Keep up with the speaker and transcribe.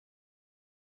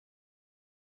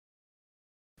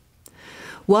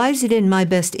Why is it in my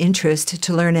best interest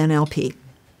to learn NLP?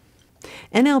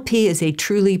 NLP is a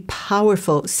truly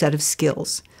powerful set of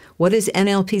skills. What does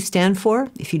NLP stand for?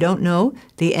 If you don't know,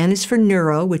 the N is for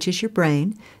neuro, which is your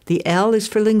brain, the L is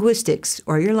for linguistics,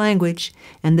 or your language,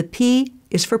 and the P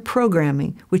is for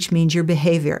programming, which means your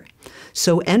behavior.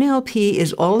 So NLP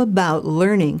is all about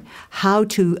learning how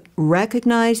to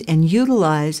recognize and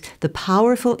utilize the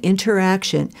powerful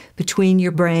interaction between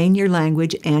your brain, your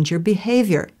language, and your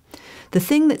behavior. The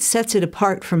thing that sets it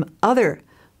apart from other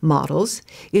models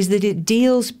is that it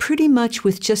deals pretty much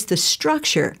with just the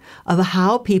structure of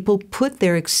how people put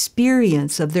their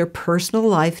experience of their personal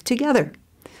life together.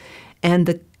 And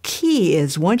the key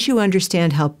is, once you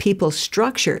understand how people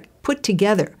structure, put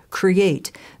together,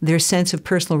 create their sense of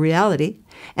personal reality,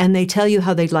 and they tell you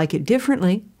how they'd like it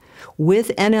differently,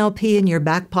 with NLP in your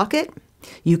back pocket,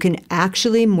 you can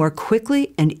actually more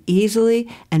quickly and easily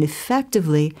and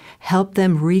effectively help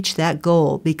them reach that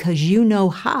goal, because you know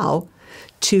how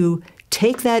to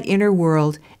take that inner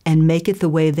world and make it the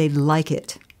way they'd like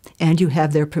it, and you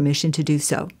have their permission to do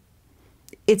so.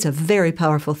 It's a very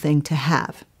powerful thing to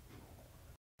have.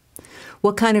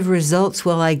 What kind of results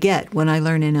will I get when I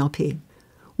learn NLP?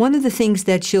 One of the things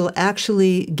that you'll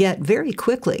actually get very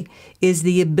quickly is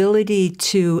the ability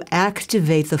to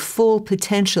activate the full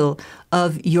potential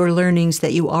of your learnings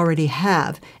that you already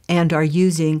have and are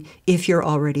using if you're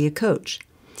already a coach.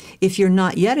 If you're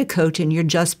not yet a coach and you're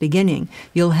just beginning,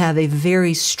 you'll have a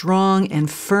very strong and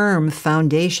firm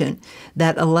foundation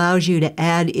that allows you to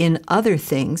add in other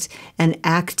things and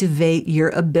activate your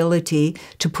ability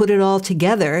to put it all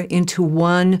together into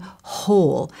one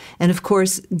whole. And of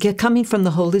course, coming from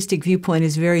the holistic viewpoint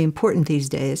is very important these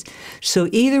days. So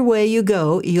either way you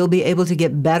go, you'll be able to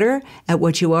get better at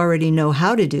what you already know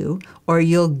how to do, or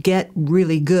you'll get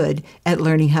really good at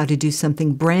learning how to do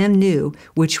something brand new,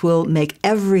 which will make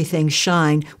everything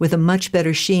shine with a much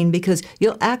better sheen, because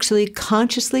you'll actually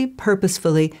consciously,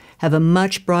 purposefully have a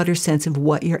much broader sense of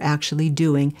what you're actually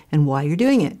doing and why you're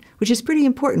doing it, which is pretty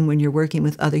important when you're working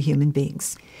with other human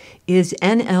beings. Is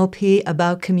NLP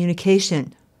about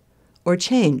communication or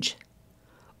change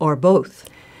or both?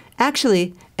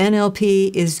 Actually,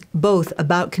 NLP is both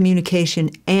about communication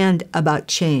and about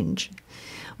change.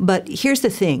 But here's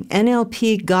the thing,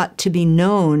 NLP got to be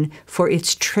known for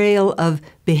its trail of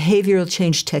behavioral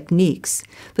change techniques.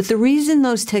 But the reason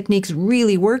those techniques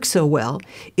really work so well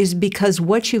is because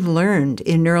what you've learned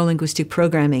in neuro-linguistic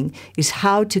programming is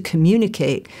how to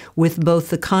communicate with both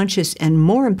the conscious and,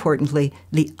 more importantly,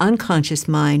 the unconscious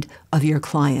mind of your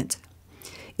client.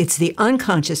 It's the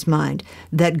unconscious mind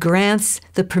that grants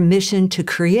the permission to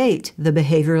create the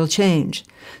behavioral change.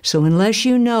 So unless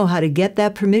you know how to get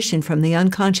that permission from the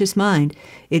unconscious mind,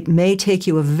 it may take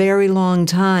you a very long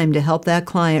time to help that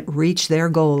client reach their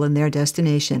goal and their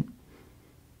destination.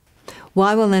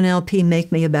 Why will NLP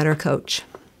make me a better coach?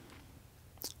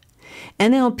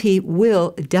 NLP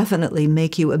will definitely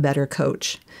make you a better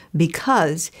coach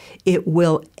because it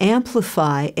will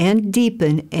amplify and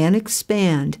deepen and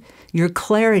expand your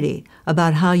clarity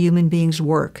about how human beings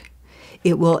work.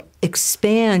 It will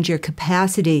expand your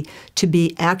capacity to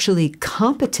be actually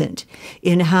competent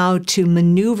in how to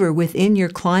maneuver within your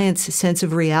client's sense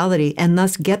of reality and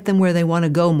thus get them where they want to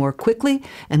go more quickly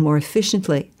and more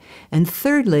efficiently. And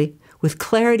thirdly, with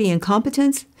clarity and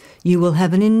competence, you will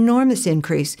have an enormous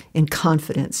increase in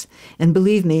confidence. And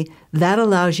believe me, that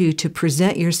allows you to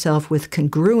present yourself with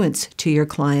congruence to your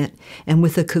client and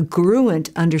with a congruent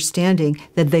understanding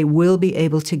that they will be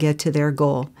able to get to their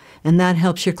goal. And that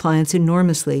helps your clients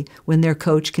enormously when their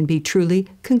coach can be truly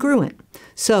congruent.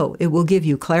 So it will give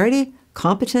you clarity,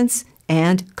 competence,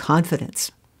 and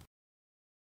confidence.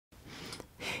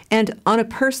 And on a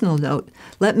personal note,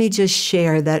 let me just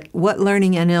share that what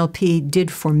learning NLP did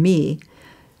for me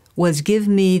was give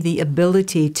me the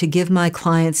ability to give my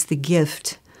clients the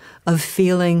gift of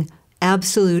feeling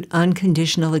absolute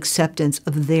unconditional acceptance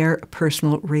of their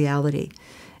personal reality.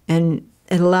 And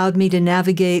it allowed me to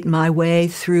navigate my way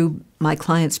through my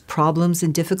clients' problems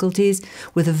and difficulties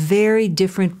with a very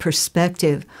different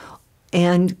perspective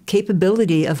and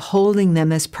capability of holding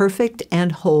them as perfect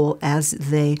and whole as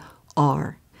they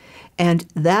are. And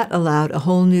that allowed a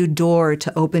whole new door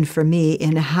to open for me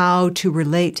in how to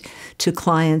relate to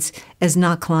clients as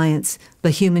not clients,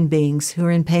 but human beings who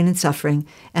are in pain and suffering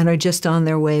and are just on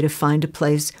their way to find a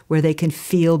place where they can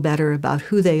feel better about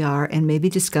who they are and maybe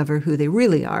discover who they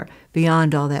really are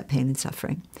beyond all that pain and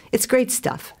suffering. It's great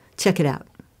stuff. Check it out.